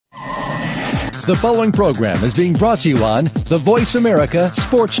The following program is being brought to you on the Voice America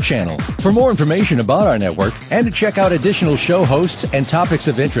Sports Channel. For more information about our network and to check out additional show hosts and topics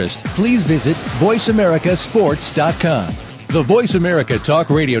of interest, please visit voiceamericasports.com. The Voice America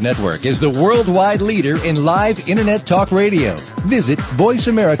Talk Radio Network is the worldwide leader in live Internet talk radio. Visit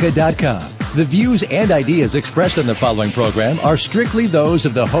voiceamerica.com. The views and ideas expressed on the following program are strictly those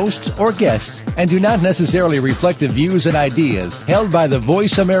of the hosts or guests and do not necessarily reflect the views and ideas held by the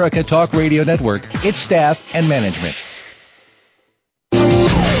Voice America Talk Radio Network, its staff, and management.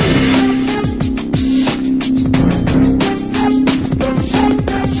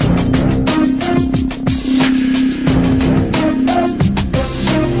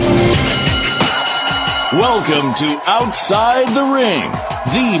 Welcome to Outside the Ring,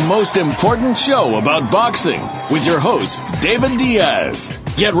 the most important show about boxing, with your host, David Diaz.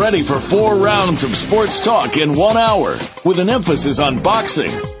 Get ready for 4 rounds of sports talk in 1 hour, with an emphasis on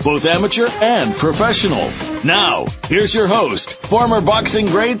boxing, both amateur and professional. Now, here's your host, former boxing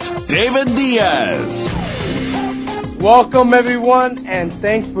great, David Diaz. Welcome, everyone, and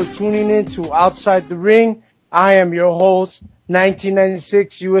thanks for tuning in to Outside the Ring. I am your host,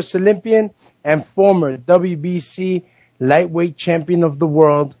 1996 U.S. Olympian and former WBC lightweight champion of the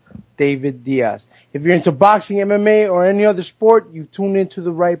world, David Diaz. If you're into boxing, MMA, or any other sport, you've tuned into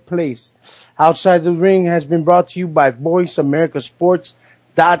the right place. Outside the Ring has been brought to you by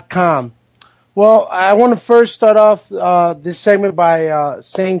VoiceAmericaSports.com. Well, I want to first start off this segment by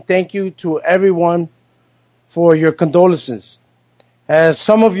saying thank you to everyone for your condolences. As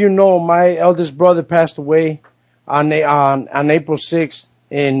some of you know, my eldest brother passed away on April 6th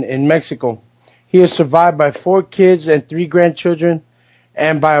in Mexico. He is survived by 4 kids and 3 grandchildren,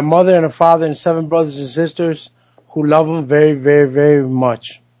 and by a mother and a father and 7 brothers and sisters who love him very, very, very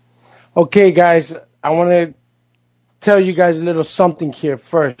much. Okay, guys, I want to tell you guys a little something here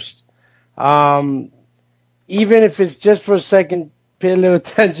first. Even if it's just for a second, pay a little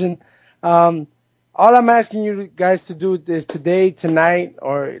attention. All I'm asking you guys to do is today, tonight,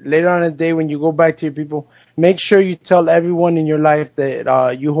 or later on in the day when you go back to your people, make sure you tell everyone in your life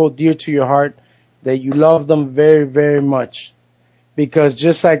that you hold dear to your heart, that you love them very, very much. Because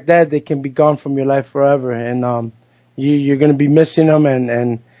just like that, they can be gone from your life forever. And you're going to be missing them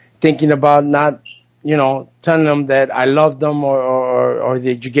and thinking about not, telling them that I love them or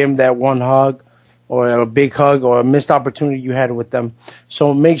that you gave them that one hug or a big hug or a missed opportunity you had with them.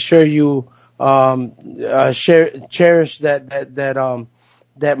 So make sure you cherish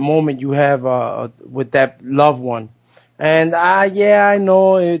that moment you have with that loved one. And I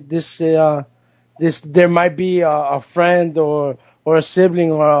know there might be a friend or a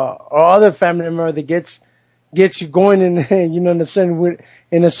sibling or other family member that gets you going in in a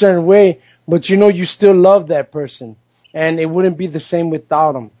certain way, but you still love that person, and it wouldn't be the same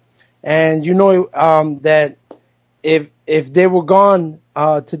without them. And that if they were gone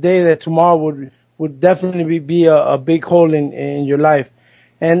today, that tomorrow would definitely be a big hole in your life.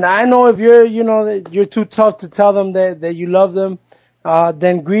 And I know if you're too tough to tell them that you love them,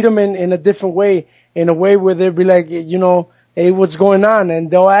 then greet them in a different way, in a way where they'll be like, hey, what's going on?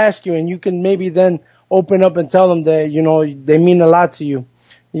 And they'll ask you, and you can maybe then open up and tell them that, they mean a lot to you.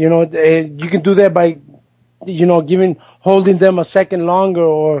 You can do that by, holding them a second longer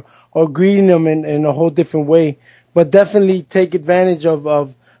or greeting them in a whole different way. But definitely take advantage of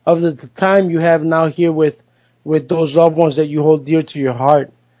the time you have now here with those loved ones that you hold dear to your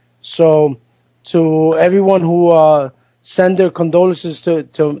heart. So to everyone who send their condolences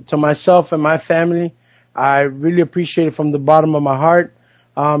to myself and my family, I really appreciate it from the bottom of my heart.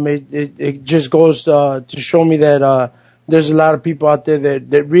 It just goes to show me that there's a lot of people out there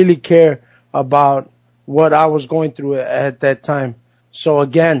that really care about what I was going through at that time. So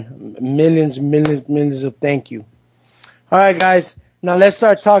again, millions of thank you. All right, guys. Now let's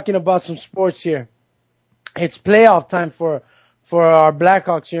start talking about some sports here. It's playoff time for our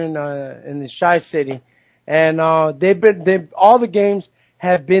Blackhawks here in the Chi City, and all the games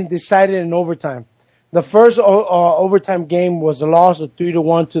have been decided in overtime. The first overtime game was a loss of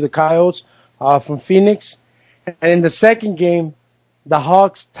 3-1 to the Coyotes from Phoenix, and in the second game, the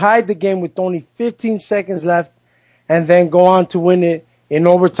Hawks tied the game with only 15 seconds left, and then go on to win it in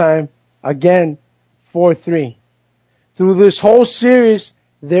overtime again, 4-3. Through this whole series,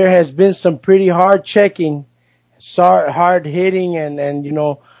 there has been some pretty hard checking, hard hitting, and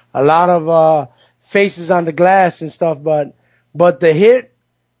a lot of faces on the glass and stuff. But the hit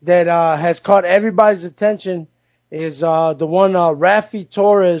that has caught everybody's attention is the one Rafi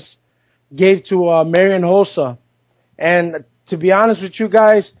Torres gave to Marian Hossa. And to be honest with you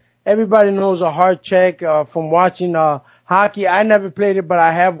guys, everybody knows a hard check from watching hockey. I never played it, but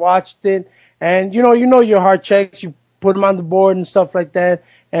I have watched it. And you know your hard checks. You put them on the board and stuff like that,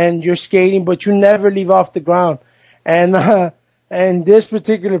 and you're skating, but you never leave off the ground. And this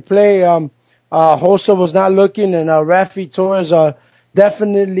particular play, Hossa was not looking, and Rafi Torres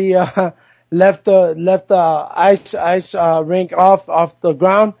definitely left the ice rink off the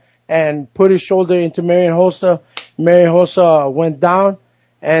ground and put his shoulder into Marian Hossa. Marian Hossa went down,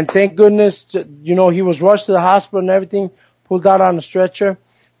 and thank goodness, he was rushed to the hospital and everything, pulled out on a stretcher.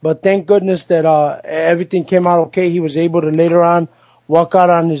 But thank goodness that everything came out okay. He was able to later on walk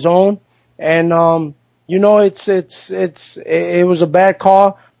out on his own, and it was a bad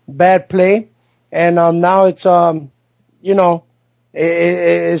call, bad play, and now it's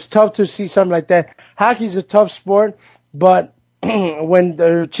it's tough to see something like that. Hockey's a tough sport, but when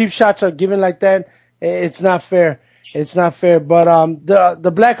the cheap shots are given like that, it's not fair. It's not fair. But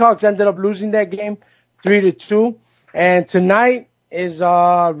the Blackhawks ended up losing that game 3-2, and tonight is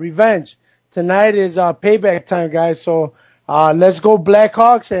revenge. Tonight is payback time, guys. So let's go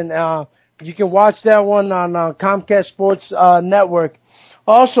Blackhawks, and you can watch that one on Comcast Sports Network.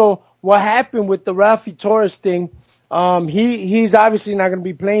 Also, what happened with the Rafi Torres thing? He's obviously not going to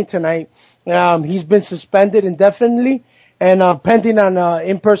be playing tonight. He's been suspended indefinitely, and pending on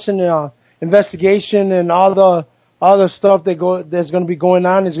in-person investigation and all the stuff that's going to be going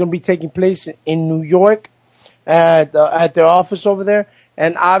on is going to be taking place in New York at their office over there.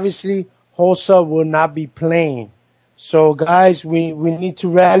 And obviously, Hossa will not be playing. So, guys, we need to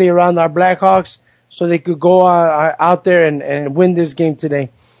rally around our Blackhawks so they could go out there and win this game today.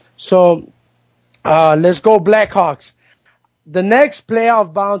 So, let's go Blackhawks. The next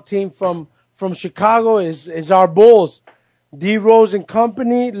playoff-bound team from Chicago is our Bulls. D. Rose and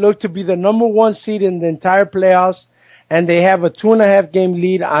company look to be the number one seed in the entire playoffs, and they have a 2.5 game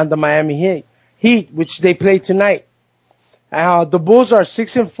lead on the Miami Heat, which they play tonight. The Bulls are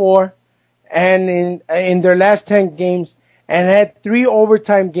 6-4, and in their last 10 games, and had 3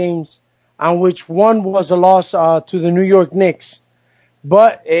 overtime games, on which one was a loss to the New York Knicks.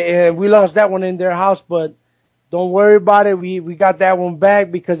 But we lost that one in their house, but don't worry about it. We got that one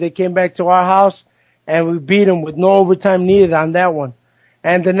back because they came back to our house, and we beat them with no overtime needed on that one.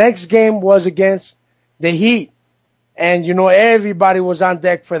 And the next game was against the Heat, and everybody was on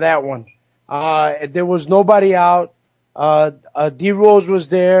deck for that one. There was nobody out. D. Rose was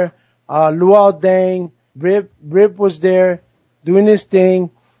there. Luol Deng, Rip was there doing his thing,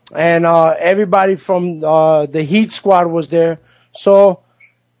 and everybody from the Heat squad was there. So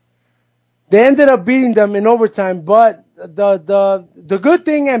they ended up beating them in overtime. But the good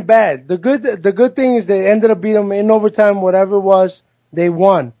thing and bad, the good thing is they ended up beating them in overtime. Whatever it was, they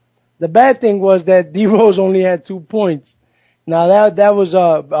won. The bad thing was that D. Rose only had 2 points. Now that was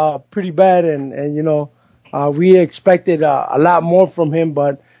pretty bad, and we expected a lot more from him,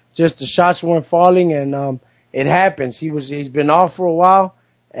 but just the shots weren't falling, and it happens. He's been off for a while,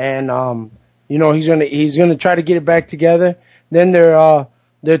 and he's gonna try to get it back together. Then their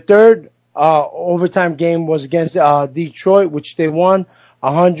third overtime game was against Detroit, which they won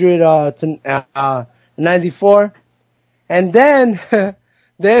 100 to 94, and then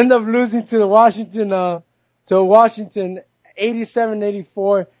they end up losing to Washington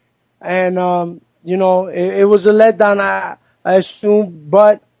 87-84, and it was a letdown, I assume,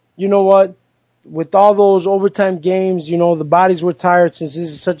 but you know what? With all those overtime games, the bodies were tired since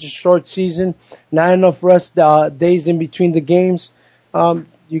this is such a short season, not enough rest days in between the games.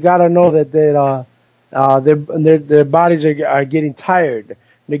 You gotta know that their bodies are getting tired.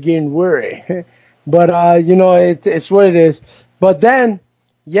 They're getting weary. But it's what it is. But then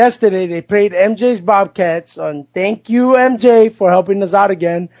yesterday they played MJ's Bobcats, and thank you MJ for helping us out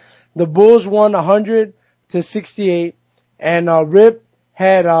again. The Bulls won 100 to 68, and Rip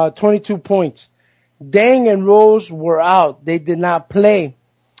had 22 points. Deng and Rose were out. They did not play.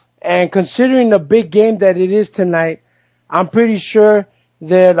 And considering the big game that it is tonight, I'm pretty sure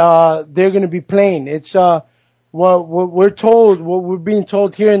that they're going to be playing. It's what we're being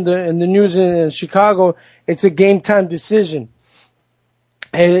told here in the news in Chicago, it's a game time decision.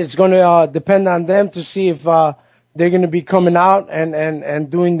 And it's going to depend on them to see if they're going to be coming out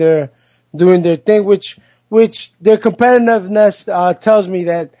and doing their thing, which their competitiveness tells me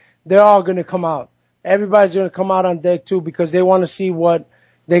that they're all going to come out. Everybody's going to come out on deck too, because they want to see what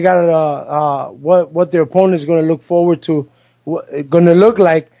they got what their opponent is going to look forward to, going to look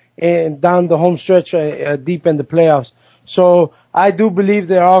like down the home stretch deep in the playoffs. So I do believe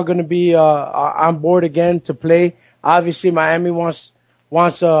they're all going to be on board again to play. Obviously, Miami wants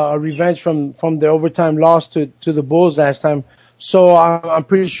a revenge from the overtime loss to the Bulls last time. So I'm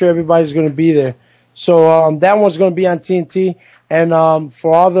pretty sure everybody's going to be there. So that one's going to be on TNT. And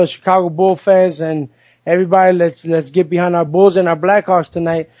for all the Chicago Bull fans and everybody, let's get behind our Bulls and our Blackhawks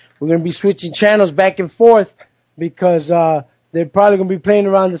tonight. We're going to be switching channels back and forth because they're probably going to be playing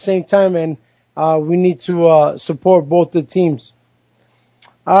around the same time, and we need to support both the teams.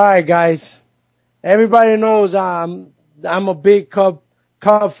 All right, guys. Everybody knows I'm a big Cub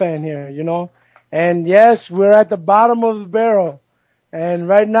fan here, you know. And yes, we're at the bottom of the barrel. And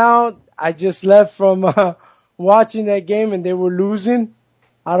right now, I just left from watching that game, and they were losing.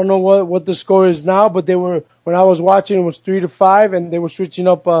 I don't know what the score is now, but they were, when I was watching, it was 3-5, and they were switching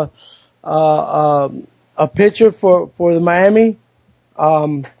up a pitcher for the Miami.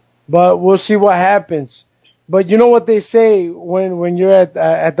 But we'll see what happens. But you know what they say when you're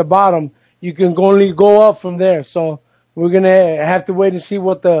at the bottom, you can only go up from there. So we're gonna have to wait and see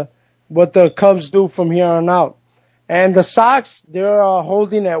what the Cubs do from here on out. And the Sox, they're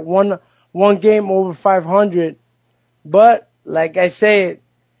holding at one game over 500. But like I say,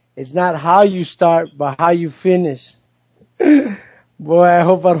 it's not how you start, but how you finish. Boy, I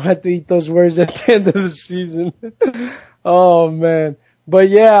hope I don't have to eat those words at the end of the season. Oh man. But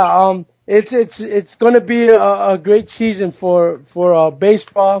yeah, it's going to be a great season for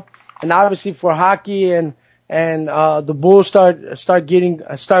baseball, and obviously for hockey, and the Bulls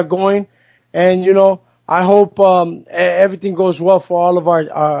start going. And you know, I hope everything goes well for all of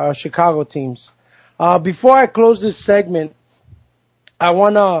our Chicago teams. Before I close this segment, I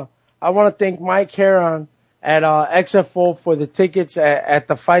wanna thank Mike Heron at XFO for the tickets at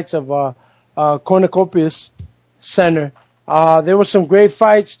the fights of Cornucopia Center. There were some great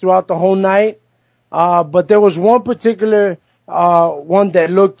fights throughout the whole night, but there was one particular one that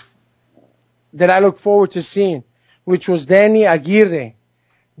I look forward to seeing, which was Danny Aguirre.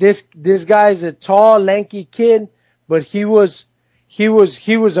 This guy is a tall, lanky kid, but he was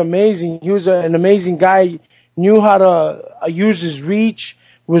amazing. He was an amazing guy. Knew how to use his reach.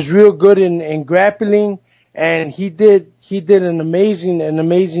 Was real good in grappling, and he did an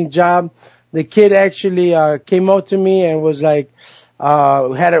amazing job. The kid actually came up to me and was like,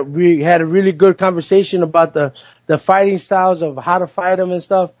 had a really good conversation about the fighting styles of how to fight them and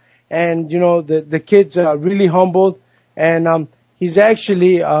stuff. And you know, the kid's really humbled, and he's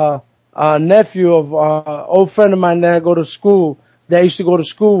actually a nephew of an old friend of mine that I used to go to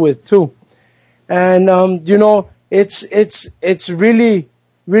school with too. And you know, it's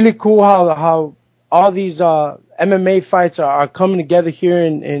really cool how all these MMA fights are coming together here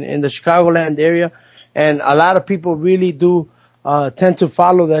in the Chicagoland area, and a lot of people really do tend to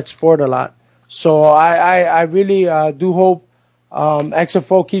follow that sport a lot. So I really do hope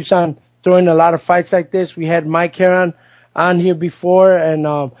XFO keeps on throwing a lot of fights like this. We had Mike Heron on here before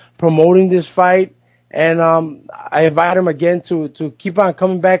and promoting this fight, and I invite him again to keep on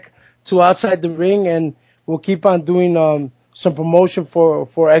coming back to Outside the Ring, and we'll keep on doing some promotion for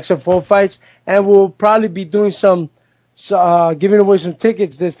XFO fights, and we'll probably be doing giving away some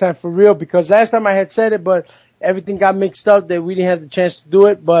tickets this time for real, because last time I had said it, but everything got mixed up that we didn't have the chance to do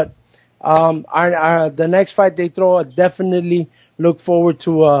it. But the next fight they throw, I definitely look forward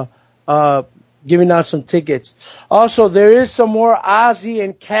to giving out some tickets. Also, there is some more Ozzy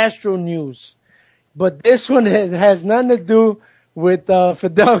and Castro news, but this one has nothing to do with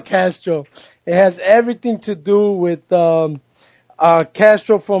Fidel Castro. It has everything to do with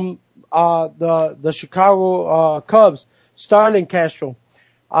Castro from the Chicago Cubs, Starlin Castro.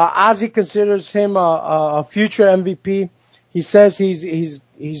 Ozzy considers him a future MVP. He says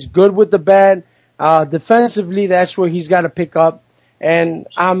he's good with the bat. Defensively, that's where he's got to pick up. And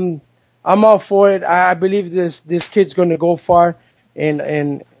I'm all for it. I believe this kid's going to go far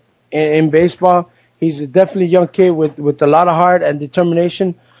in baseball. He's definitely a young kid with a lot of heart and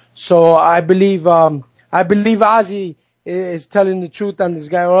determination. So I believe Ozzy is telling the truth on this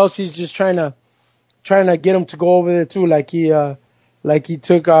guy, or else he's just trying to get him to go over there too, like he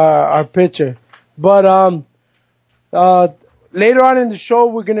took our pitcher. But later on in the show,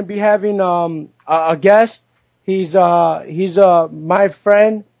 we're gonna be having a guest. He's my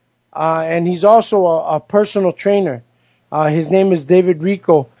friend, and he's also a personal trainer. His name is David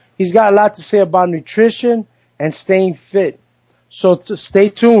Rico. He's got a lot to say about nutrition and staying fit. So stay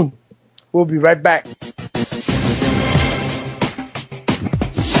tuned. We'll be right back.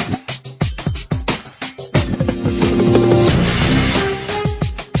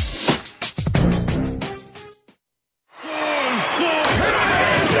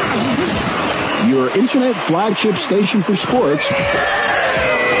 Your internet flagship station for sports.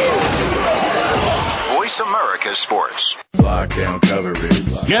 Voice America Sports. Live Lockdown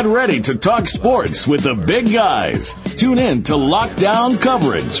coverage. Get ready to talk sports with the big guys. Tune in to Lockdown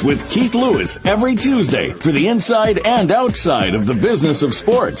Coverage with Keith Lewis every Tuesday for the inside and outside of the business of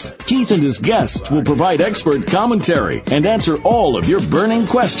sports. Keith and his guests will provide expert commentary and answer all of your burning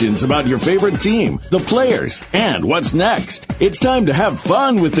questions about your favorite team, the players, and what's next. It's time to have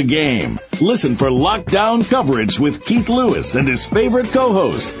fun with the game. Listen for Lockdown Coverage with Keith Lewis and his favorite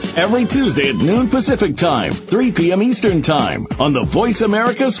co-hosts every Tuesday at noon Pacific Time, 3 p.m. Eastern Time on the Voice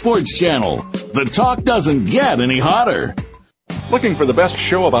America Sports Channel. The talk doesn't get any hotter. Looking for the best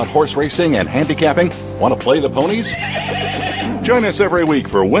show about horse racing and handicapping? Want to play the ponies? Join us every week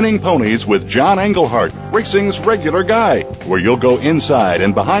for Winning Ponies with John Englehart, racing's regular guy, where you'll go inside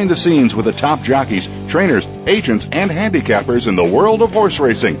and behind the scenes with the top jockeys, trainers, agents, and handicappers in the world of horse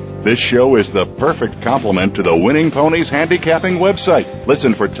racing. This show is the perfect complement to the Winning Ponies handicapping website.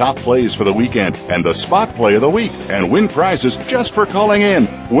 Listen for top plays for the weekend and the spot play of the week, and win prizes just for calling in.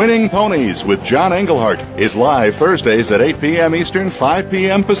 Winning Ponies with John Englehart is live Thursdays at 8 p.m. Eastern, 5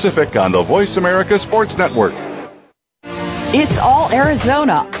 p.m. Pacific on the Voice America Sports Network. It's all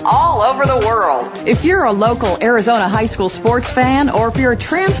Arizona, all over the world. If you're a local Arizona high school sports fan, or if you're a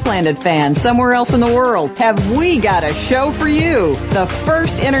transplanted fan somewhere else in the world, have we got a show for you. The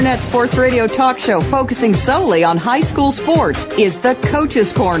first internet sports radio talk show focusing solely on high school sports is The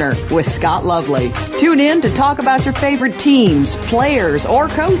Coach's Corner with Scott Lovely. Tune in to talk about your favorite teams, players, or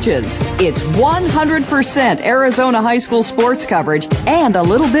coaches. It's 100% Arizona high school sports coverage and a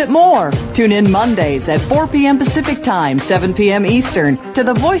little bit more. Tune in Mondays at 4 p.m. Pacific Time, 7 p.m. Eastern to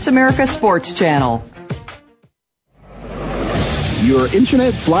the Voice America Sports Channel. Your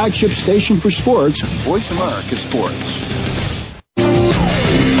internet flagship station for sports, Voice America Sports.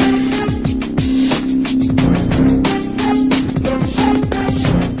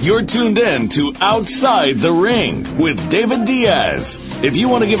 You're tuned in to Outside the Ring with David Diaz. If you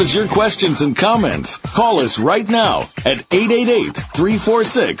want to give us your questions and comments, call us right now at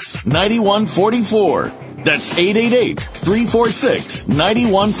 888-346-9144. That's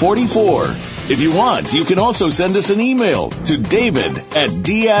 888-346-9144. If you want, you can also send us an email to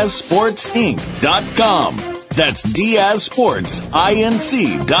david@diazsportsinc.com. That's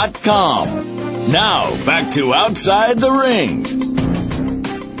diazsportsinc.com. Now, back to Outside the Ring.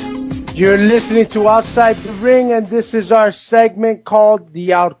 You're listening to Outside the Ring, and this is our segment called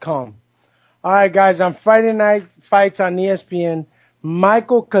The Outcome. All right, guys, on Friday Night Fights on ESPN,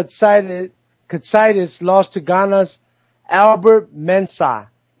 Michael Katsidis lost to Ghana's Albert Mensah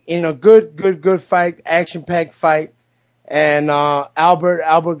in a good fight, action-packed fight. And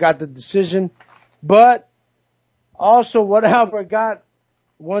Albert got the decision. But also what Albert got,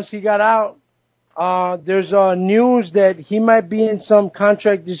 once he got out, there's news that he might be in some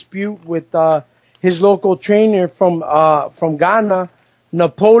contract dispute with his local trainer from Ghana,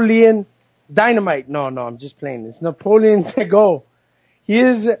 Napoleon Dynamite. No, I'm just playing. It's Napoleon Tego. He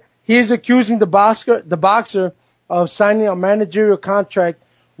is accusing the boxer of signing a managerial contract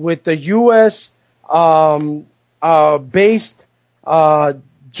with the U.S. based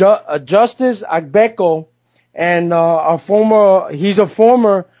Justice Agbeko, and he's a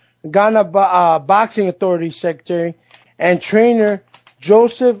former Ghana Boxing Authority Secretary and trainer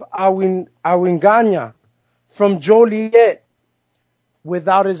Joseph Awinganya from Joliet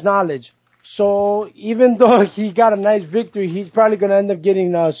without his knowledge. So even though he got a nice victory, he's probably going to end up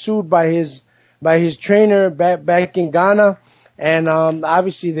getting sued by his trainer back in Ghana, and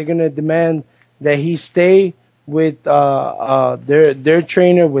obviously they're going to demand that he stay with their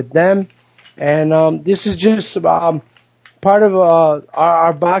trainer with them. And this is just part of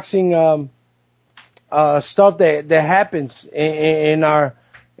our boxing stuff that happens in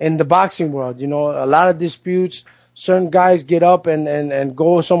the boxing world. You know, a lot of disputes. Certain guys get up and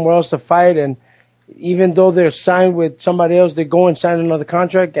go somewhere else to fight, and even though they're signed with somebody else, they go and sign another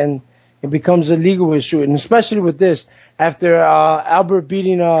contract, and it becomes a legal issue. And especially with this, after Albert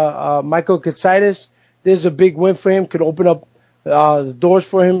beating Michael Katsidis, this is a big win for him. Could open up the doors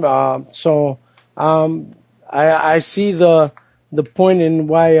for him. I see the point in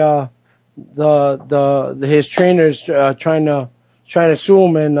why his trainers trying to sue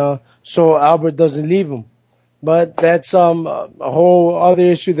him, and so Albert doesn't leave him. But that's a whole other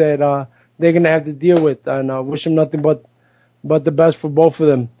issue that they're gonna have to deal with, and I wish him nothing but the best for both of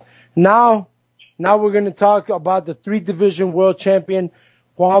them. Now we're gonna talk about the 3-division world champion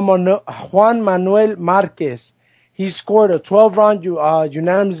Juan Manuel Marquez. He scored a 12-round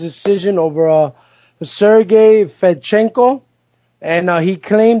unanimous decision over Sergey Fedchenko, and he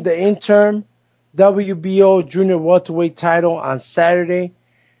claimed the interim WBO junior welterweight title on Saturday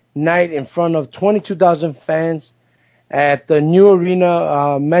night in front of 22,000 fans at the new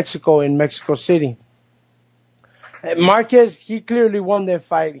arena, Mexico, in Mexico City. Marquez, he clearly won that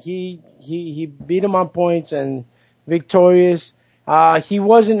fight. He beat him on points and victorious. He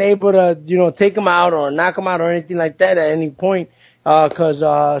wasn't able to, take him out or knock him out or anything like that at any point, cause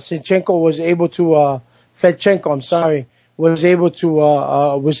Fedchenko was able to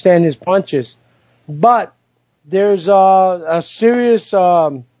withstand his punches. But there's a serious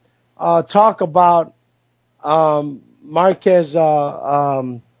talk about Marquez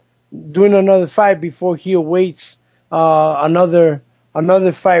doing another fight before he awaits another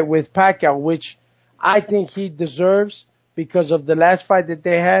fight with Pacquiao, which I think he deserves because of the last fight that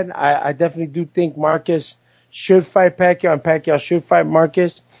they had. I definitely do think Marquez should fight Pacquiao and Pacquiao should fight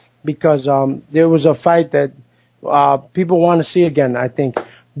Marquez because there was a fight that people want to see again, I think.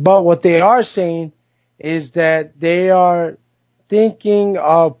 But what they are saying is that they are thinking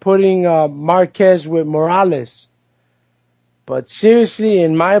of putting Marquez with Morales. But seriously,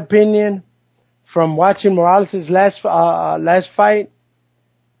 in my opinion, from watching Morales' last fight,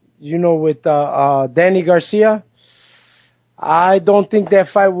 with Danny Garcia, I don't think that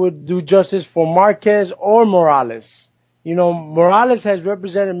fight would do justice for Marquez or Morales. Morales has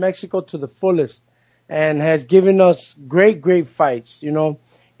represented Mexico to the fullest and has given us great fights.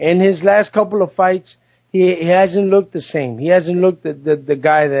 In his last couple of fights, he hasn't looked the same. He hasn't looked the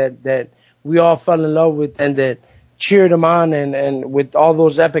guy that we all fell in love with and that cheered him on and with all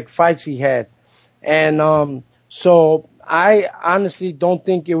those epic fights he had. And so I honestly don't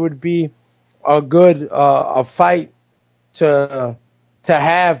think it would be a good a fight to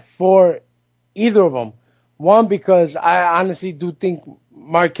have for either of them. One, because I honestly do think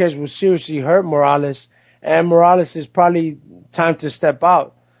Marquez will seriously hurt Morales, and Morales is probably time to step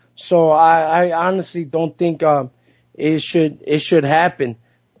out. So I honestly don't think it should happen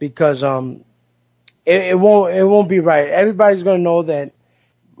because it won't be right. Everybody's gonna know that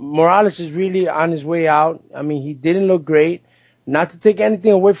Morales is really on his way out. I mean, he didn't look great. Not to take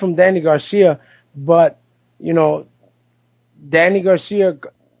anything away from Danny Garcia, but Danny Garcia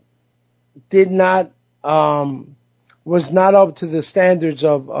was not up to the standards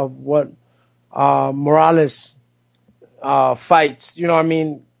of what Morales fights.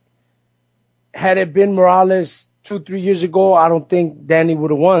 Had it been Morales 2-3 years ago, I don't think Danny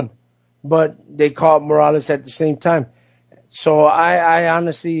would have won. But they caught Morales at the same time. So I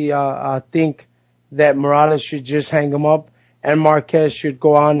honestly think that Morales should just hang him up and Marquez should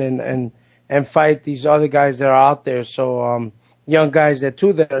go on and fight these other guys that are out there. So young guys that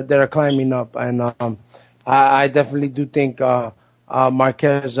are climbing up. And I definitely do think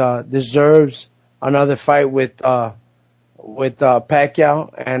Marquez deserves another fight with Pacquiao,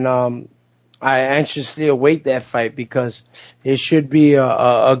 and I anxiously await that fight because it should be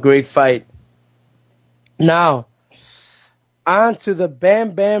a great fight. Now, on to the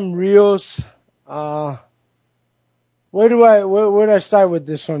Bam Bam Rios. Where do I start with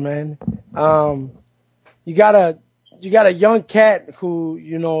this one, man? You got a young cat who,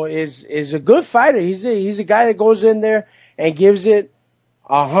 is a good fighter. He's a guy that goes in there and gives it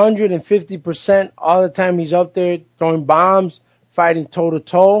 150% all the time. He's up there throwing bombs, fighting toe to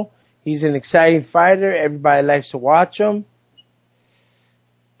toe. He's an exciting fighter. Everybody likes to watch him.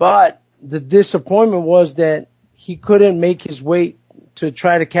 But the disappointment was that he couldn't make his weight to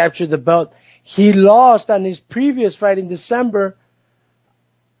try to capture the belt. He lost on his previous fight in December,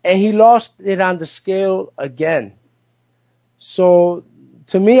 and he lost it on the scale again. So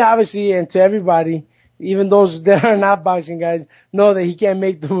to me, obviously, and to everybody, even those that are not boxing guys, know that he can't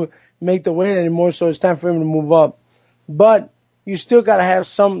make the weight anymore, so it's time for him to move up. But you still got to have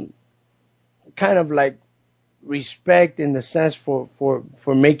some kind of like respect in the sense for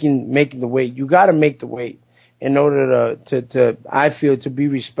making the weight. You got to make the weight in order to I feel, to be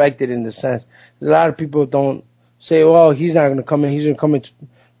respected in the sense. A lot of people don't say, well, he's not going to come in. He's going to come in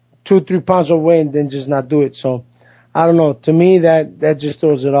 2-3 pounds away and then just not do it. So I don't know. To me, that just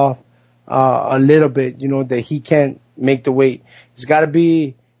throws it off a little bit, that he can't make the weight. It's got to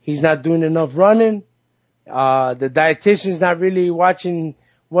be he's not doing enough running. The dietitian's not really watching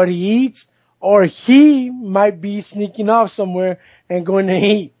what he eats, or he might be sneaking off somewhere and going to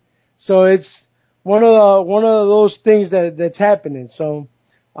eat. So it's one of those things that's happening. So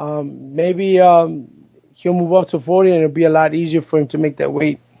maybe he'll move up to 40 and it'll be a lot easier for him to make that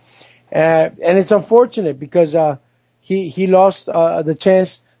weight. And it's unfortunate because he lost the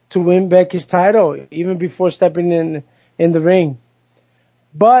chance to win back his title even before stepping in the ring.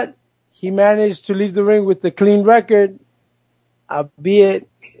 But he managed to leave the ring with a clean record, albeit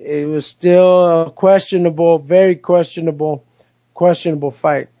it was still a questionable, very questionable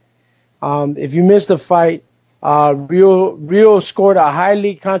fight. If you missed the fight, Rio scored a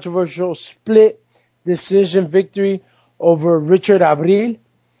highly controversial split decision victory over Richard Abril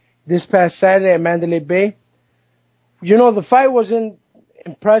this past Saturday at Mandalay Bay. You know, the fight wasn't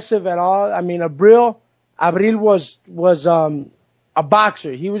impressive at all. I mean, Abril was a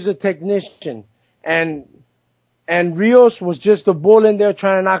boxer. He was a technician, and Rios was just a bull in there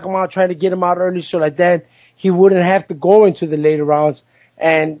trying to knock him out, trying to get him out early so like that he wouldn't have to go into the later rounds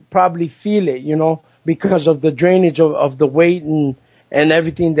and probably feel it, you know, because of the drainage of the weight and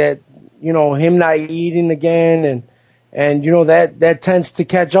everything that, you know, him not eating again and you know, that tends to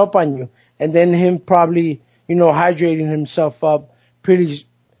catch up on you. And then him probably, you know, hydrating himself up pretty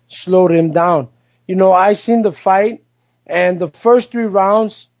slowed him down. You know, I seen the fight and the first 3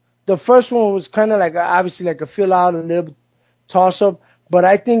 rounds, the first one was kind of like obviously like a fill out, a little toss up, but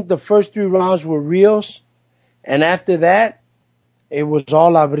I think the first 3 rounds were Rios. And after that, it was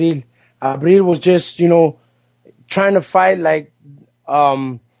all Abril. Abril was just, you know, trying to fight like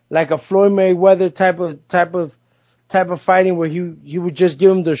a Floyd Mayweather type of fighting where he would just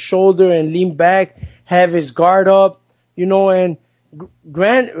give him the shoulder and lean back, have his guard up, you know, and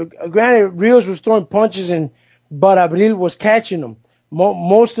granted Rios was throwing punches but Abril was catching them.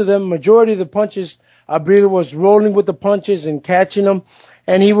 Most of them, majority of the punches, Abril was rolling with the punches and catching them,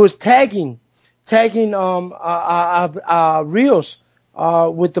 and he was tagging Rios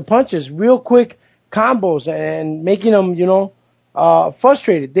with the punches, real quick combos, and making them, you know,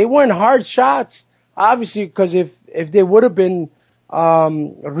 frustrated. They weren't hard shots, obviously, because if they would have been,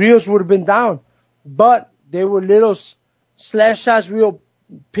 Rios would have been down, but they were little slash shots, real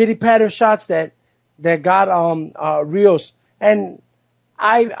pity patter shots that got Rios. And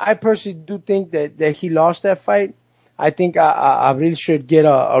I personally do think that he lost that fight. I think Abril should get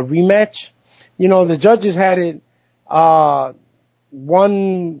a rematch. You know, the judges had it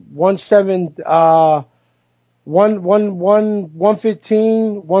 115,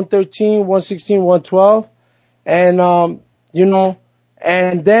 113, 116, 112. And, you know,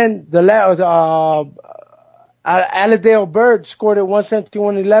 and then Aladale Bird scored at 117,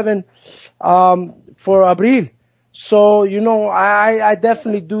 111, for Abril. So, you know, I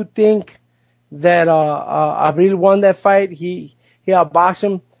definitely do think that, Abril won that fight. He outboxed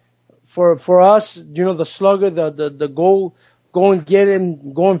him. For us, you know, the slugger, the go and get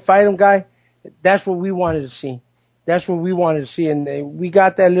him, go and fight him guy, that's what we wanted to see. That's what we wanted to see. And we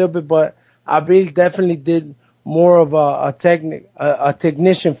got that a little bit, but Abril definitely did more of a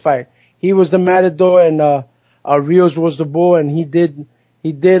technician fight. He was the matador and, Rios was the bull, and he did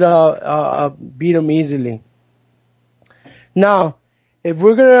beat him easily. Now, if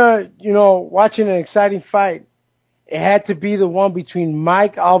we're gonna, you know, watching an exciting fight, it had to be the one between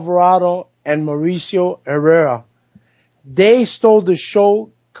Mike Alvarado and Mauricio Herrera. They stole the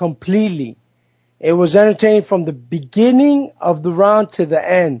show completely. It was entertaining from the beginning of the round to the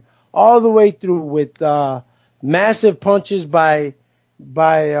end, all the way through with massive punches by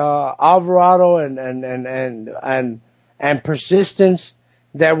Alvarado and persistence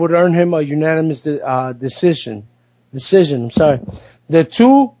that would earn him a unanimous decision. I'm sorry. The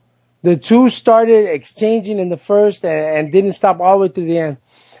two started exchanging in the first and didn't stop all the way to the end.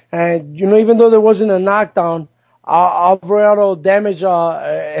 And, you know, even though there wasn't a knockdown, Alvarado damaged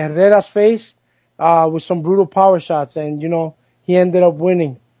Herrera's face with some brutal power shots. And, you know, he ended up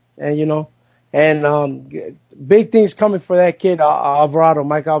winning. And, you know, and big things coming for that kid,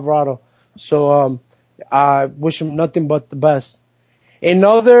 Mike Alvarado. So I wish him nothing but the best. In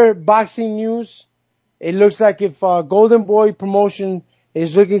other boxing news, it looks like if Golden Boy Promotion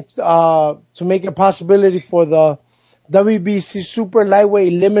is looking to make a possibility for the WBC Super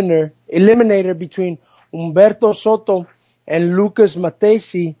Lightweight Eliminator between Humberto Soto and Lucas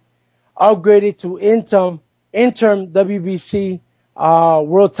Matesi, upgraded to interim WBC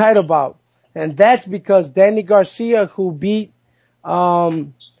world title bout. And that's because Danny Garcia, who beat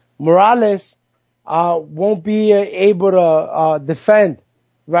Morales, won't be able to defend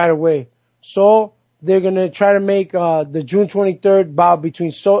right away. So they're going to try to make the June 23rd bout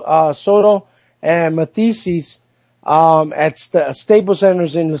between Soto and Matthieses at Staples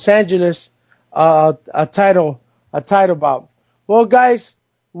Centers in Los Angeles a title bout. Well, guys,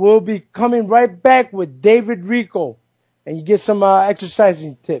 we'll be coming right back with David Rico, and you get some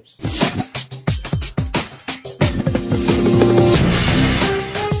exercising tips.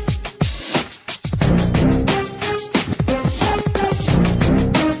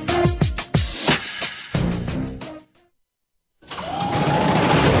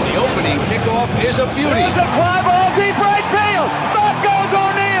 Is a beauty. There's a fly ball deep right field. Back goes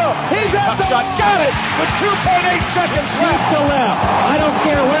O'Neal. He's at the got it with 2.8 seconds left. To left. I don't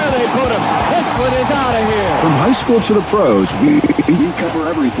care where they put him. This Bigfoot is out of here. From high school to the pros, we cover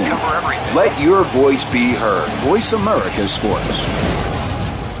everything. Let your voice be heard. Voice America Sports.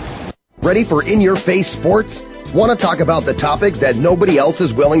 Ready for in-your-face sports? Want to talk about the topics that nobody else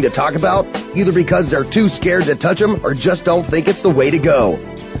is willing to talk about, either because they're too scared to touch them or just don't think it's the way to go?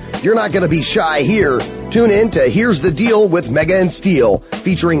 You're not going to be shy here. Tune in to Here's the Deal with Mega and Steel,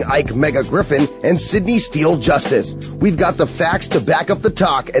 featuring Ike Mega Griffin and Sydney Steele Justice. We've got the facts to back up the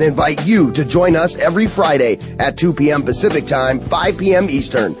talk and invite you to join us every Friday at 2 p.m. Pacific Time, 5 p.m.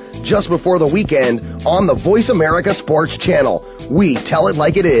 Eastern, just before the weekend on the Voice America Sports Channel. We tell it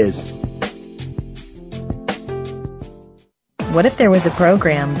like it is. What if there was a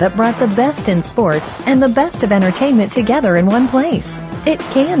program that brought the best in sports and the best of entertainment together in one place? It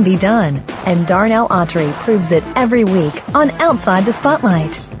can be done, and Darnell Autry proves it every week on Outside the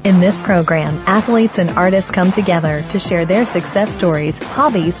Spotlight. In this program, athletes and artists come together to share their success stories,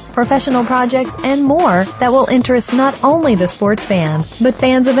 hobbies, professional projects, and more that will interest not only the sports fan, but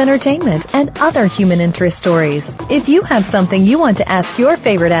fans of entertainment and other human interest stories. If you have something you want to ask your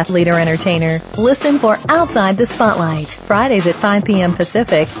favorite athlete or entertainer, listen for Outside the Spotlight, Fridays at 5 p.m.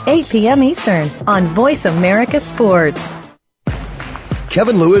 Pacific, 8 p.m. Eastern, on Voice America Sports.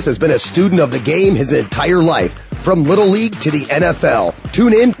 Kevin Lewis has been a student of the game his entire life, from Little League to the NFL.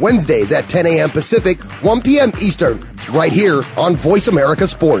 Tune in Wednesdays at 10 a.m. Pacific, 1 p.m. Eastern, right here on Voice America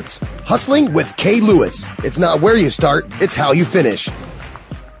Sports. Hustling with Kay Lewis. It's not where you start, it's how you finish.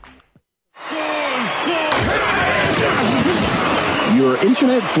 Your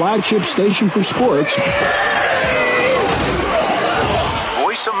internet flagship station for sports.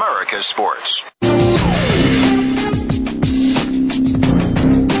 Voice America Sports.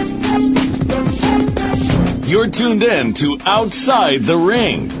 You're tuned in to Outside the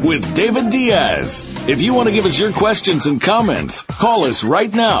Ring with David Diaz. If you want to give us your questions and comments, call us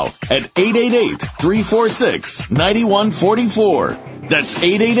right now at 888-346-9144. That's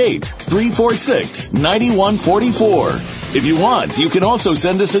 888-346-9144. If you want, you can also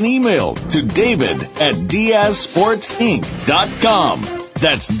send us an email to david@diazsportsinc.com.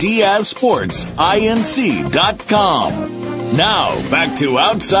 That's diazsportsinc.com. Now, back to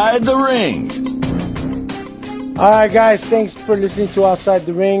Outside the Ring. All right, guys, thanks for listening to Outside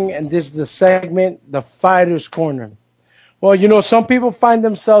the Ring, and this is the segment, The Fighter's Corner. Well, you know, some people find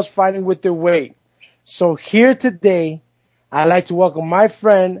themselves fighting with their weight. So here today, I'd like to welcome my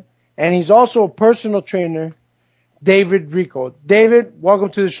friend, and he's also a personal trainer, David Rico. David,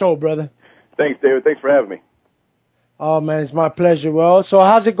 welcome to the show, brother. Thanks, David. Thanks for having me. Oh, man, it's my pleasure. Well, so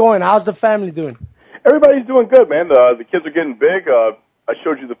how's it going? How's the family doing? Everybody's doing good, man. The kids are getting big. I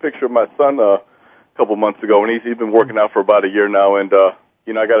showed you the picture of my son a couple months ago, and he's been working out for about a year now. And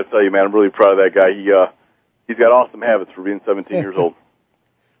you know, I got to tell you, man, I'm really proud of that guy. He's got awesome habits for being 17 years old.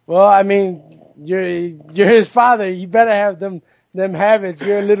 Well, I mean, you're his father. You better have them habits.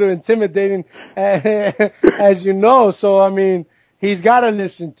 You're a little intimidating, as you know. So I mean, he's got to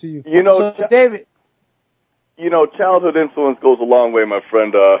listen to you. You know, so, David. You know, childhood influence goes a long way, my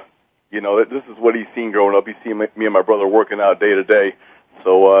friend. You know, this is what he's seen growing up. He's seen me and my brother working out day to day.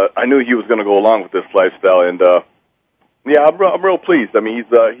 So I knew he was going to go along with this lifestyle, and yeah, I'm real pleased. I mean, he's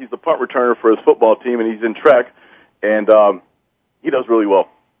the punt returner for his football team, and he's in track, and he does really well.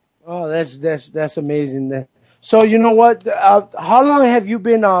 Oh, that's amazing. So you know what? How long have you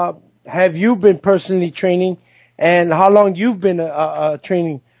been personally training, and how long you've been a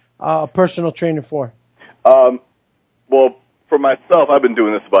personal trainer for? Well, for myself, I've been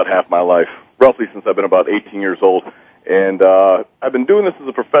doing this about half my life, roughly since I've been about 18 years old. And I've been doing this as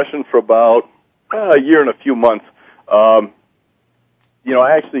a profession for about a year and a few months. You know,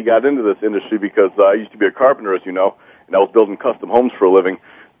 I actually got into this industry because I used to be a carpenter, as you know, and I was building custom homes for a living.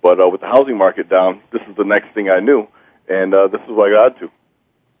 But with the housing market down, this is the next thing I knew, and this is what I got into.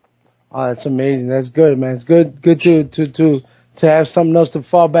 Oh, that's amazing. That's good, man. It's good to have something else to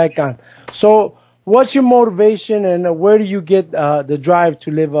fall back on. So, what's your motivation, and where do you get the drive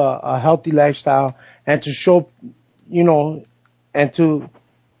to live a healthy lifestyle and to show, you know, and to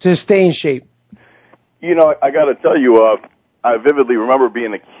stay in shape? You know, I got to tell you, I vividly remember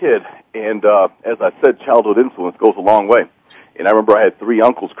being a kid, and as I said, childhood influence goes a long way. And I remember I had three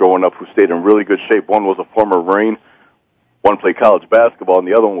uncles growing up who stayed in really good shape. One was a former Marine, one played college basketball, and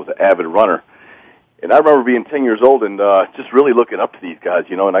the other one was an avid runner. And I remember being 10 years old and just really looking up to these guys,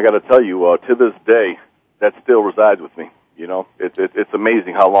 you know. And I got to tell you, to this day, that still resides with me. You know, it's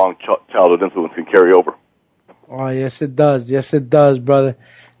amazing how long childhood influence can carry over. Oh, yes, it does. Yes, it does, brother.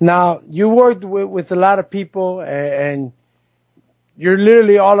 Now, you worked with a lot of people, and you're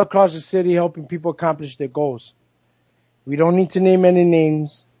literally all across the city helping people accomplish their goals. We don't need to name any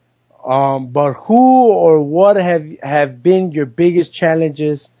names. But who or what have been your biggest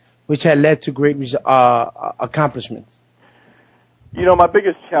challenges which had led to great accomplishments? My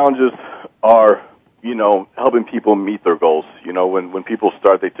biggest challenges are, helping people meet their goals. When people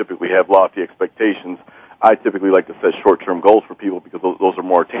start, they typically have lofty expectations. I typically like to set short-term goals for people because those are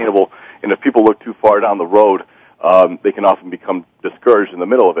more attainable. And if people look too far down the road, they can often become discouraged in the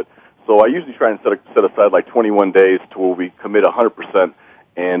middle of it. So I usually try and set aside like 21 days to where we commit 100%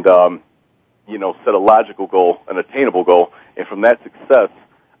 and, set a logical goal, an attainable goal. And from that success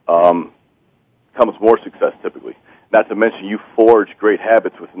comes more success typically. Not to mention you forge great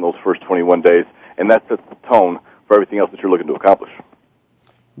habits within those first 21 days, and that sets the tone for everything else that you're looking to accomplish.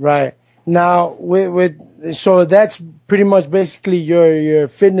 Right. Now, so that's pretty much basically your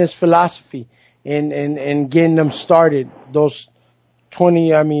fitness philosophy in getting them started. Those what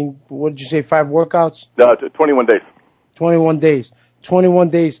did you say, 5 workouts? 21 days. 21 days. 21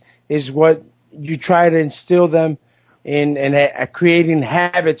 days is what you try to instill them in creating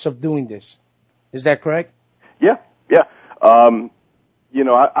habits of doing this. Is that correct? Yeah.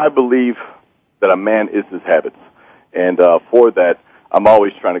 I believe that a man is his habits. And for that, I'm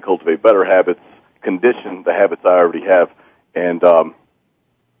always trying to cultivate better habits, condition the habits I already have, and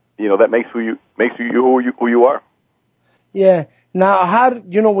that makes who you are. Yeah. Now, how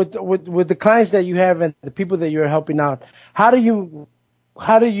with the clients that you have and the people that you're helping out, how do you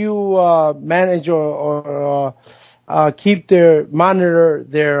manage or monitor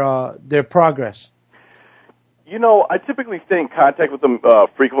their progress? I typically stay in contact with them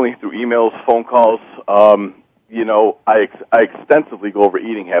frequently through emails, phone calls. I extensively go over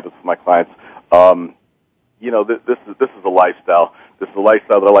eating habits with my clients. This is a lifestyle. This is a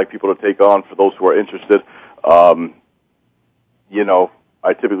lifestyle that I like people to take on for those who are interested.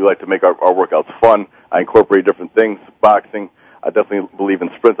 I typically like to make our workouts fun. I incorporate different things, boxing. I definitely believe in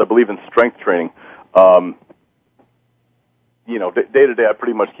sprints. I believe in strength training. Day to day, I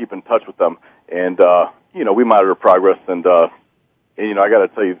pretty much keep in touch with them, and we monitor progress. And I got to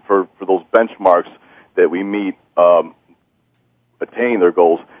tell you, for those benchmarks that we meet, attain their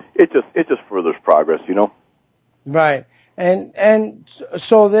goals, it just furthers progress. Right, and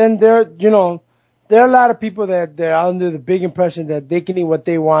so then there are a lot of people that they're under the big impression that they can eat what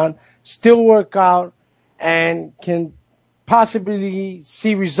they want, still work out, and can possibly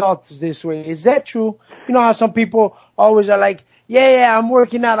see results this way. Is that true? You know how some people always are like, yeah, I'm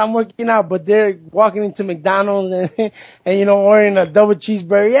working out, but they're walking into McDonald's and ordering a double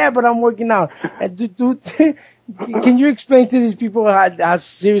cheeseburger. Yeah, but I'm working out. And can you explain to these people how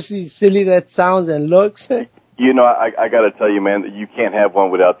seriously silly that sounds and looks? I got to tell you, man, that you can't have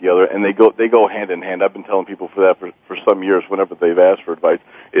one without the other, and they go hand in hand. I've been telling people for some years, whenever they've asked for advice,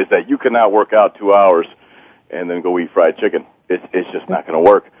 is that you cannot work out 2 hours and then go eat fried chicken. It's just not going to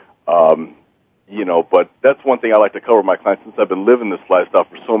work. But that's one thing I like to cover with my clients. Since I've been living this lifestyle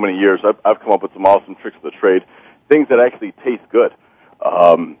for so many years, I've come up with some awesome tricks of the trade, things that actually taste good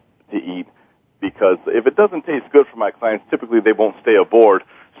to eat. Because if it doesn't taste good for my clients, typically they won't stay aboard.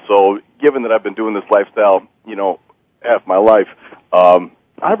 So given that I've been doing this lifestyle, half my life,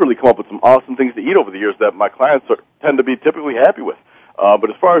 I've really come up with some awesome things to eat over the years that my clients tend to be typically happy with. But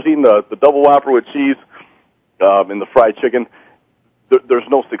as far as eating the double Whopper with cheese and the fried chicken, there's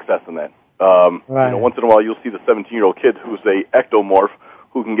no success in that. Right. Once in a while you'll see the 17-year-old kid who's a ectomorph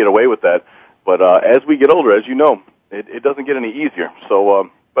who can get away with that. But as we get older, as you know, it doesn't get any easier. So,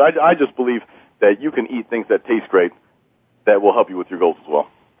 but I just believe that you can eat things that taste great that will help you with your goals as well.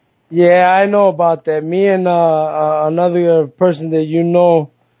 Yeah, I know about that. Me and another person that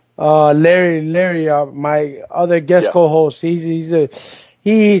Larry, my other guest co-host, he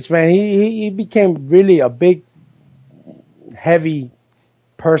eats, man. He became really a big, heavy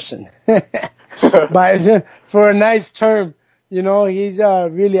person. But for a nice term, he's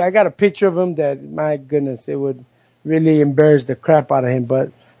really, I got a picture of him that, my goodness, it would really embarrass the crap out of him,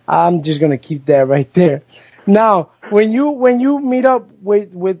 but I'm just going to keep that right there. Now, when you meet up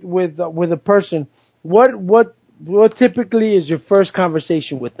with a person, what typically is your first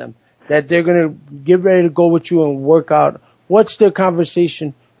conversation with them? That they're going to get ready to go with you and work out. What's their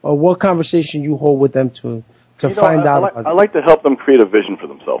conversation, or what conversation you hold with them to find out? I like to help them create a vision for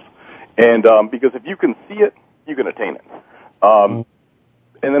themselves, and because if you can see it, you can attain it. And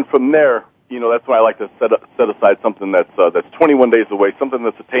then from there, that's why I like to set aside something that's 21 days away, something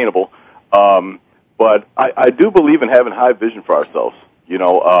that's attainable. But I do believe in having high vision for ourselves.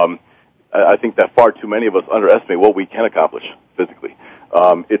 I think that far too many of us underestimate what we can accomplish physically.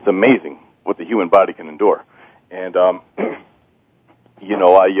 It's amazing what the human body can endure. And,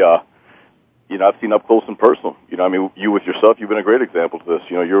 I've seen up close and personal. I mean, you with yourself, you've been a great example to this.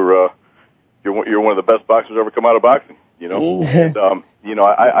 You're one of the best boxers ever come out of boxing. And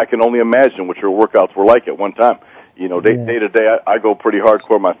I can only imagine what your workouts were like at one time. Day to day, I go pretty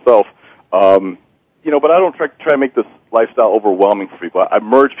hardcore myself. But I don't try to make this lifestyle overwhelming for people. I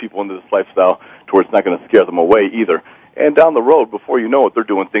merge people into this lifestyle to where it's not going to scare them away either. And down the road, before you know it, they're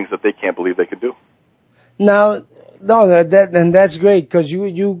doing things that they can't believe they can do. Now, and that's great, because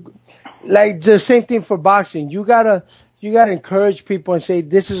you like the same thing for boxing. You gotta encourage people and say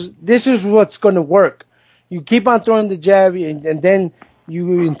this is what's going to work. You keep on throwing the jab, and then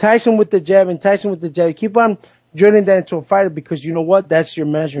you entice them with the jab. You keep on drilling that into a fighter, because you know what? That's your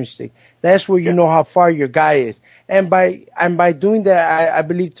measuring stick. That's where you know how far your guy is. And by doing that, I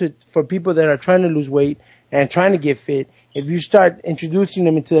believe for people that are trying to lose weight and trying to get fit, if you start introducing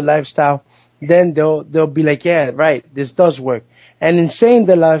them into the lifestyle, then they'll be like, yeah, right, this does work. And in saying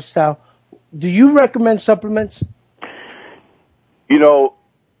the lifestyle, do you recommend supplements?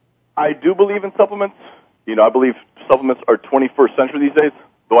 I do believe in supplements. I believe supplements are 21st century these days,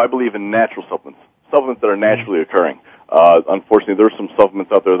 though I believe in natural supplements that are naturally occurring. Unfortunately, there are some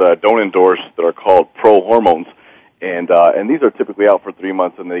supplements out there that I don't endorse that are called pro-hormones, and these are typically out for 3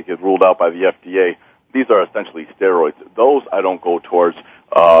 months and they get ruled out by the FDA. These are essentially steroids. Those I don't go towards.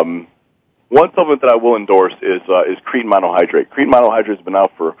 One supplement that I will endorse is creatine monohydrate. Creatine monohydrate has been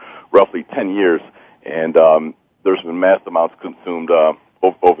out for roughly 10 years, and there's been mass amounts consumed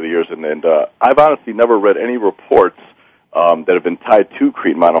over the years. And I've honestly never read any reports that have been tied to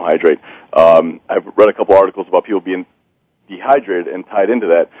creatine monohydrate. I've read a couple articles about people being dehydrated and tied into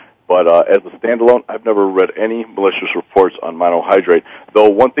that, but as a standalone, I've never read any malicious reports on monohydrate. Though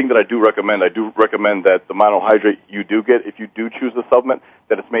one thing that I do recommend that the monohydrate you do get, if you do choose a supplement,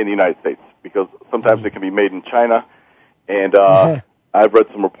 that it's made in the United States, because sometimes it can be made in China, and I've read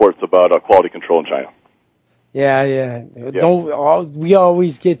some reports about quality control in China. Yeah. We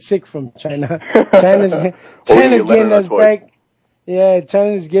always get sick from China. China's getting us back. Yeah,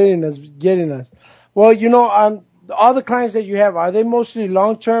 China's getting us. Well, all the clients that you have, are they mostly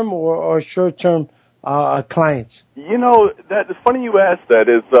long-term or short-term clients? That it's funny you ask that.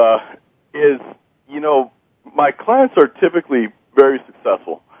 My clients are typically very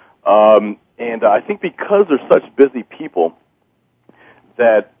successful, and I think because they're such busy people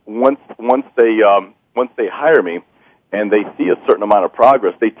that once they hire me and they see a certain amount of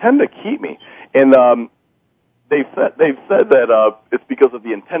progress, they tend to keep me. And they've said that it's because of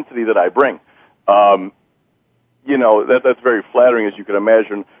the intensity that I bring. That's very flattering, as you can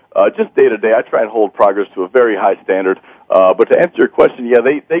imagine. Just day to day, I try and hold progress to a very high standard. But to answer your question, yeah,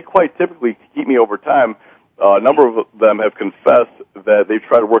 they quite typically keep me over time. A number of them have confessed that they've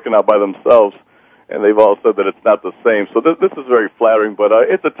tried working out by themselves, and they've all said that it's not the same. So this is very flattering, but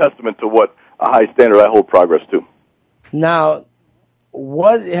it's a testament to what a high standard I hold progress to. Now,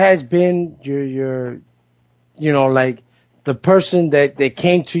 what has been your like the person that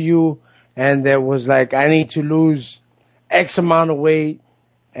came to you and that was like, I need to lose X amount of weight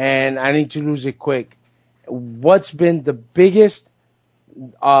and I need to lose it quick? What's been the biggest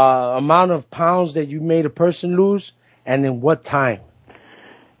amount of pounds that you made a person lose, and in what time?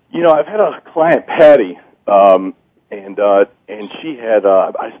 I've had a client, Patty, and she had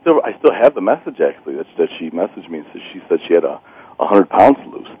I still have the message actually that she messaged me and she said she had 100 pounds to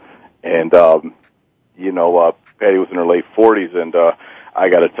lose, and Patty was in her late 40s, and I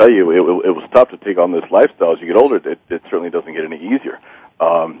got to tell you, it was tough to take on this lifestyle. As you get older, it certainly doesn't get any easier.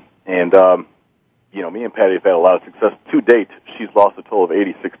 Me and Patty have had a lot of success to date. She's lost a total of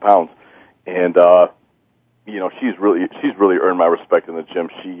 86 pounds, and she's really earned my respect in the gym.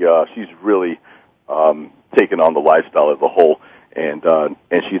 She's really taken on the lifestyle as a whole, and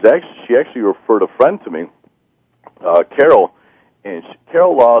she actually referred a friend to me, Carol, and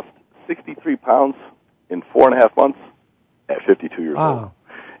Carol lost 63 pounds in 4.5 months at 52 years old.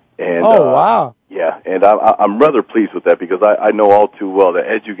 And, wow. Yeah, and I'm rather pleased with that, because I know all too well that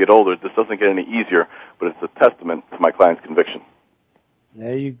as you get older, this doesn't get any easier, but it's a testament to my client's conviction.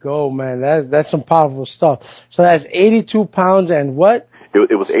 There you go, man. That's some powerful stuff. So that's 82 pounds and what?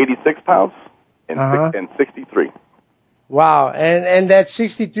 It was 86 pounds and 63. Wow, and that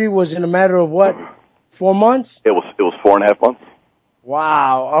 63 was in a matter of what? 4 months? It was 4.5 months.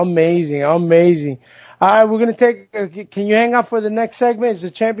 Wow, amazing. All right, we're going to can you hang out for the next segment? It's the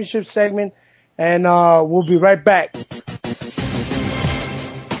championship segment, and we'll be right back.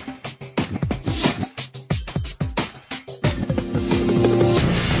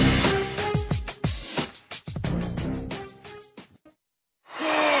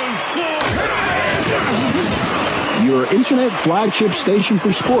 Your internet flagship station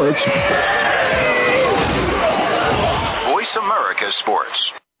for sports. America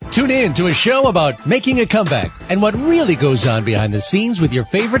Sports. Tune in to a show about making a comeback and what really goes on behind the scenes with your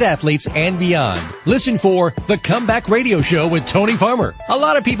favorite athletes and beyond. Listen for The Comeback Radio Show with Tony Farmer. A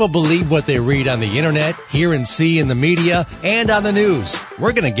lot of people believe what they read on the internet, hear and see in the media, and on the news.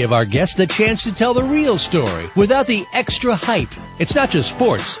 We're going to give our guests the chance to tell the real story without the extra hype. It's not just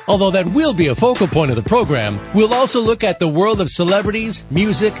sports, although that will be a focal point of the program. We'll also look at the world of celebrities,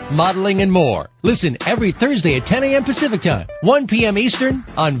 music, modeling, and more. Listen every Thursday at 10 a.m. Pacific Time, 1 p.m. Eastern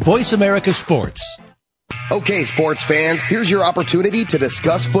on Voice America Sports. Okay, sports fans, here's your opportunity to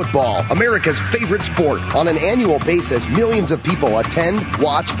discuss football, America's favorite sport. On an annual basis, millions of people attend,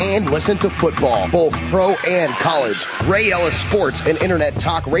 watch, and listen to football, both pro and college. Ray Ellis Sports, an internet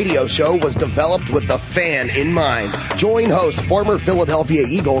talk radio show, was developed with the fan in mind. Join host, former Philadelphia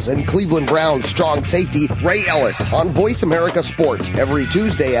Eagles and Cleveland Browns strong safety Ray Ellis on Voice America Sports every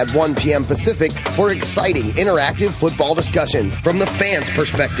Tuesday at 1 p.m. Pacific for exciting, interactive football discussions from the fans'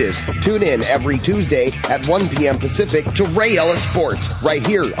 perspective. Tune in every Tuesday at 1 p.m. Pacific to Ray Ellis Sports right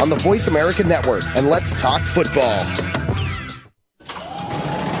here on the Voice America Network. And let's talk football. The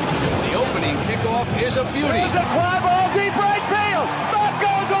opening kickoff is a beauty. There's a fly ball deep right field. Back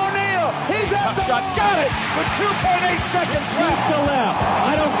goes O'Neal. He's at the shot. Got it with 2.8 seconds left. To left.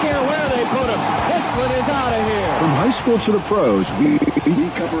 I don't care where they put him. This one is out of here. From high school to the pros, we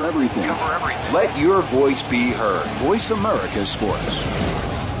cover everything. Let your voice be heard. Voice America Sports.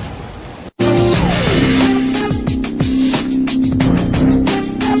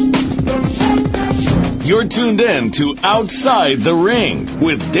 You're tuned in to Outside the Ring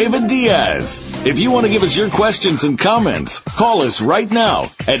with David Diaz. If you want to give us your questions and comments, call us right now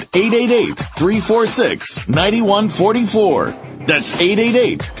at 888-346-9144. That's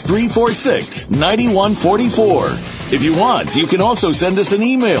 888-346-9144. If you want, you can also send us an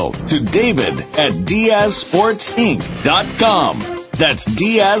email to david@diazsportsinc.com. That's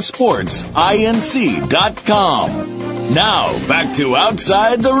diazsportsinc.com. Now, back to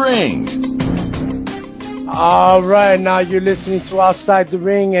Outside the Ring. All right, now you're listening to Outside the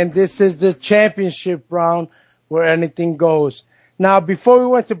Ring, and this is the championship round where anything goes. Now, before we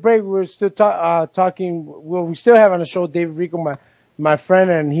went to break, we were still talking. Well, we still have on the show David Rico, my friend,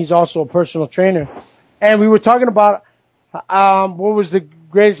 and he's also a personal trainer. And we were talking about what was the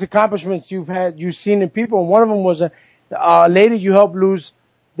greatest accomplishments you've seen in people. And one of them was a lady you helped lose,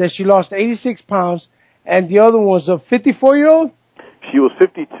 that she lost 86 pounds, and the other one was a 54-year-old. She was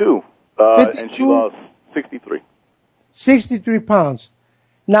 52, and she lost 63 pounds.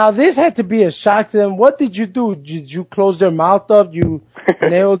 Now, this had to be a shock to them. What did you do? Did you close their mouth up? You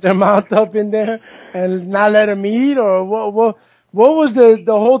nailed their mouth up in there and not let them eat? Or what was the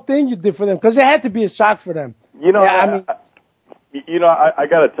whole thing you did for them? Because it had to be a shock for them. You know, I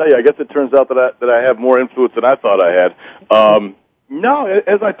got to tell you, I guess it turns out that I have more influence than I thought I had. No,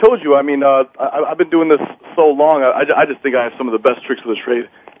 as I told you, I mean, I've been doing this so long, I just think I have some of the best tricks of the trade.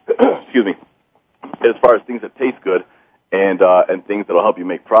 Excuse me. As far as things that taste good and things that'll help you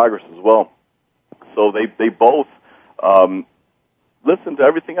make progress as well. So they both listened to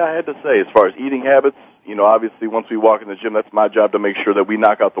everything I had to say as far as eating habits. You know, obviously once we walk in the gym, that's my job to make sure that we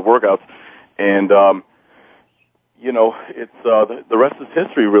knock out the workouts. And, you know, it's the rest is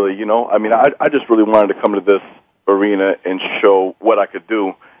history, really. You know, I mean, I just really wanted to come to this arena and show what I could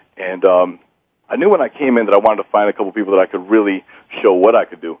do. And I knew when I came in that I wanted to find a couple people that I could really show what I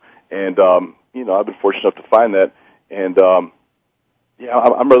could do. And, you know, I've been fortunate enough to find that, and yeah,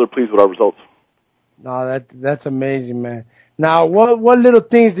 I'm rather pleased with our results. No, that's amazing, man. Now, what little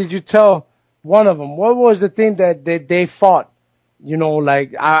things did you tell one of them? What was the thing that they fought? You know,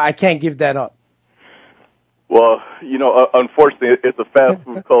 like I can't give that up. Well, you know, unfortunately, it's a fast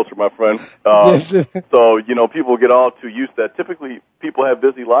food culture, my friend. So, you know, people get all too used to that. Typically, people have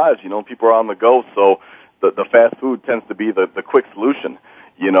busy lives. You know, people are on the go, so the fast food tends to be the quick solution.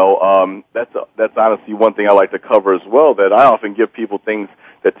 You know, that's honestly one thing I like to cover as well, that I often give people things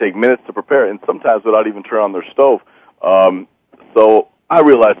that take minutes to prepare and sometimes without even turning on their stove. So I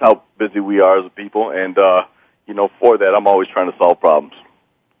realize how busy we are as a people, and, you know, for that, I'm always trying to solve problems.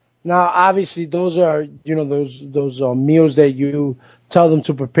 Now, obviously, those are, you know, those meals that you tell them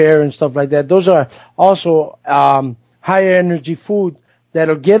to prepare and stuff like that. Those are also higher energy food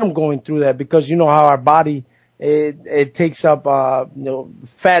that'll get them going through that, because you know how our body, it takes up, you know,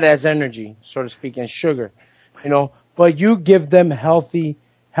 fat as energy, so to speak, and sugar, you know. But you give them healthy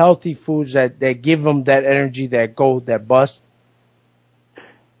foods that give them that energy, that bust.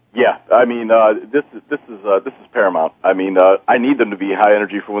 Yeah, I mean, this is paramount. I mean, I need them to be high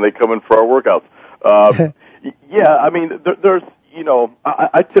energy for when they come in for our workouts. Yeah, I mean, there's, you know,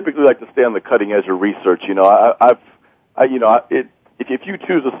 I typically like to stay on the cutting edge of research. You know, I if you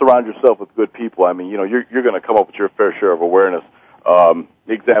choose to surround yourself with good people, I mean, you're going to come up with your fair share of awareness.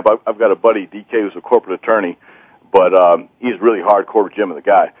 Example, I've got a buddy, DK, who's a corporate attorney, but he's really hardcore gym of the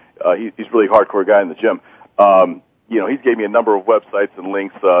guy. He's really hardcore guy in the gym. He's gave me a number of websites and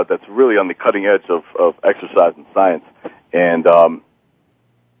links that's really on the cutting edge of exercise and science. And, I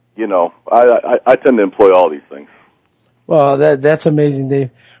tend to employ all these things. Well, that's amazing,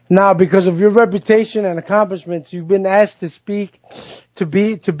 Dave. Now, because of your reputation and accomplishments, you've been asked to speak, to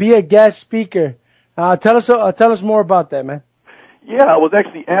be a guest speaker. Tell us more about that, man. Yeah, I was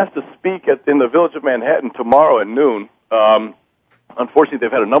actually asked to speak in the Village of Manhattan tomorrow at noon. Unfortunately,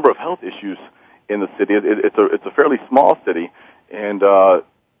 they've had a number of health issues in the city. It's a fairly small city, and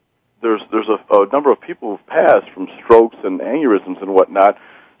there's a number of people who've passed from strokes and aneurysms and whatnot.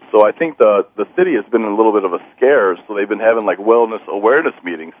 So I think the city has been in a little bit of a scare, so they've been having like wellness awareness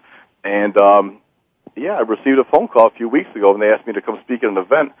meetings. And I received a phone call a few weeks ago, and they asked me to come speak at an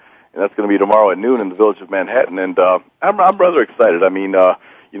event, and that's going to be tomorrow at noon in the Village of Manhattan. And I'm rather excited. I mean,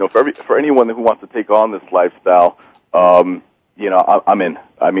 for anyone who wants to take on this lifestyle, I'm in.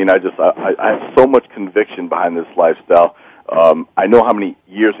 I mean, I have so much conviction behind this lifestyle. I know how many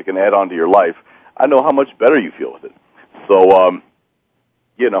years it can add on to your life. I know how much better you feel with it. So,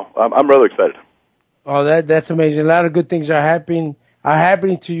 I'm rather excited. Oh, that's amazing. A lot of good things are happening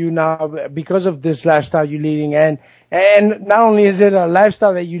to you now because of this lifestyle you're leading. And not only is it a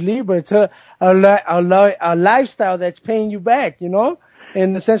lifestyle that you lead, but it's a lifestyle that's paying you back,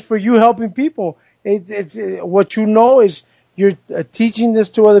 in the sense for you helping people. It's what you know is you're teaching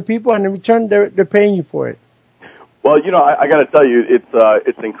this to other people, and in return, they're paying you for it. Well, I got to tell you,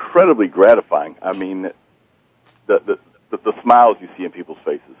 it's incredibly gratifying. I mean, the smiles you see in people's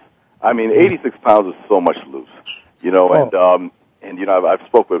faces. I mean, 86 pounds is so much to lose, and I've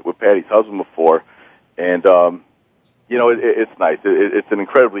spoken with Patty's husband before, and it's nice. It's an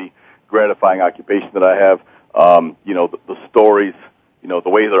incredibly gratifying occupation that I have. The stories, the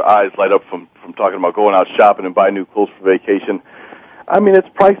way their eyes light up from talking about going out shopping and buying new clothes for vacation. I mean, it's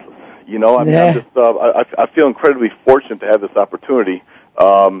priceless. I feel incredibly fortunate to have this opportunity.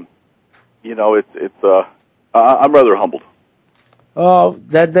 I'm rather humbled. Oh,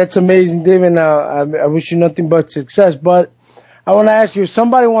 that's amazing, David. I wish you nothing but success. But I want to ask you, if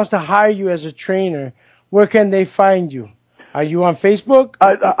somebody wants to hire you as a trainer, where can they find you? Are you on Facebook?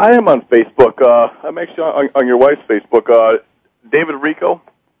 I am on Facebook. I'm actually on your wife's Facebook. David Rico,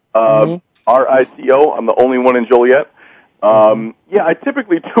 RICO. I'm the only one in Joliet. I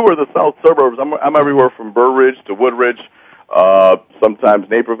typically tour the south suburbs. I'm everywhere from Burr Ridge to Woodridge, sometimes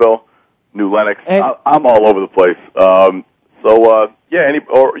Naperville, New Lenox. I'm all over the place.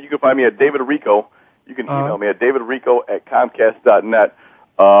 Or you can find me at David Rico. You can email me at davidrico@comcast.net.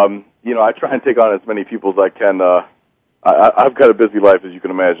 I try and take on as many people as I can. I've got a busy life, as you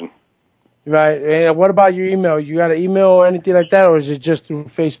can imagine. Right. And what about your email? You got an email or anything like that, or is it just through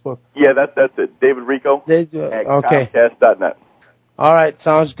Facebook? Yeah, that's it. David Rico at Comcast.net. All right.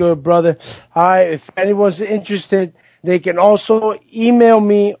 Sounds good, brother. All right. If anyone's interested, they can also email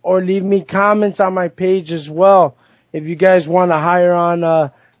me or leave me comments on my page as well. If you guys want to hire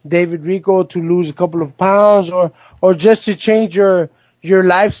on David Rico to lose a couple of pounds or just to change your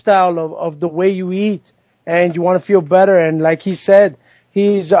lifestyle of the way you eat and you want to feel better. And like he said,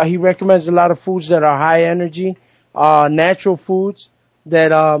 he recommends a lot of foods that are high energy, natural foods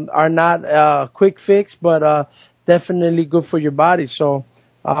that are not quick fix, but definitely good for your body. So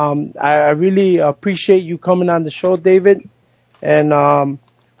I really appreciate you coming on the show, David. And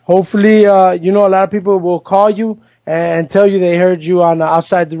hopefully, a lot of people will call you and tell you they heard you on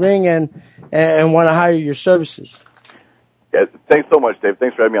Outside the Ring and want to hire your services. Yeah, thanks so much, Dave.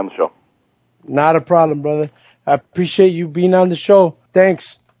 Thanks for having me on the show. Not a problem, brother. I appreciate you being on the show.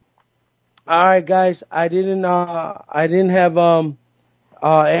 Thanks. All right, guys. I didn't have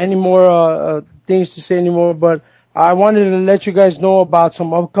any more things to say anymore, but I wanted to let you guys know about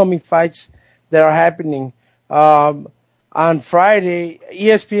some upcoming fights that are happening. On Friday,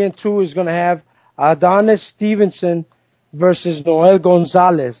 ESPN2 is going to have Adonis Stevenson versus Noel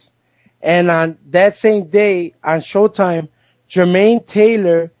Gonzalez. And on that same day, on Showtime, Jermaine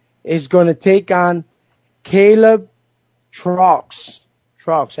Taylor is going to take on Caleb Trox.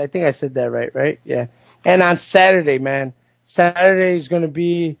 I think I said that right? Yeah. And on Saturday, man, Saturday is going to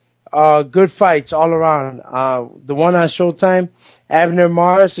be good fights all around. The one on Showtime, Abner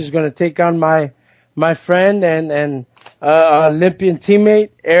Maris is going to take on my friend and Olympian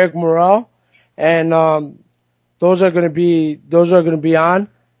teammate Eric Morrell, and those are going to be on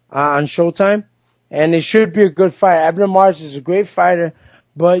Showtime, and it should be a good fight. Abner Maris is a great fighter,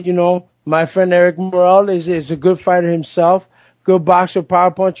 but My friend Eric Morel is a good fighter himself, good boxer,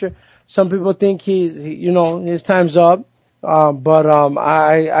 power puncher. Some people think his time's up, but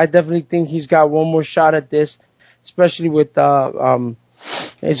I definitely think he's got one more shot at this, especially with it's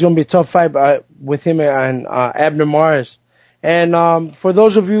going to be a tough fight with him and Abner Mares. And for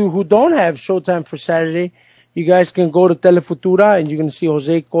those of you who don't have Showtime for Saturday, you guys can go to Telefutura and you're going to see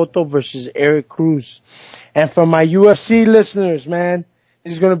Jose Cotto versus Eric Cruz. And for my UFC listeners, man,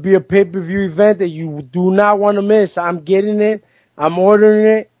 it's going to be a pay-per-view event that you do not want to miss. I'm getting it. I'm ordering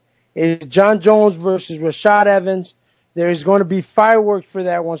it. It's John Jones versus Rashad Evans. There is going to be fireworks for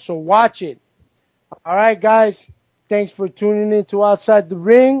that one, so watch it. All right, guys. Thanks for tuning in to Outside the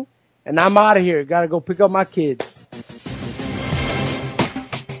Ring. And I'm out of here. Got to go pick up my kids.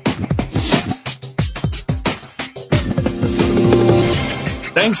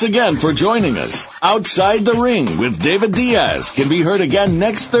 Thanks again for joining us. Outside the Ring with David Diaz can be heard again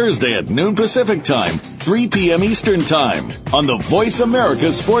next Thursday at noon Pacific Time, 3 p.m. Eastern Time on the Voice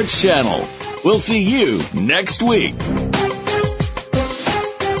America Sports Channel. We'll see you next week.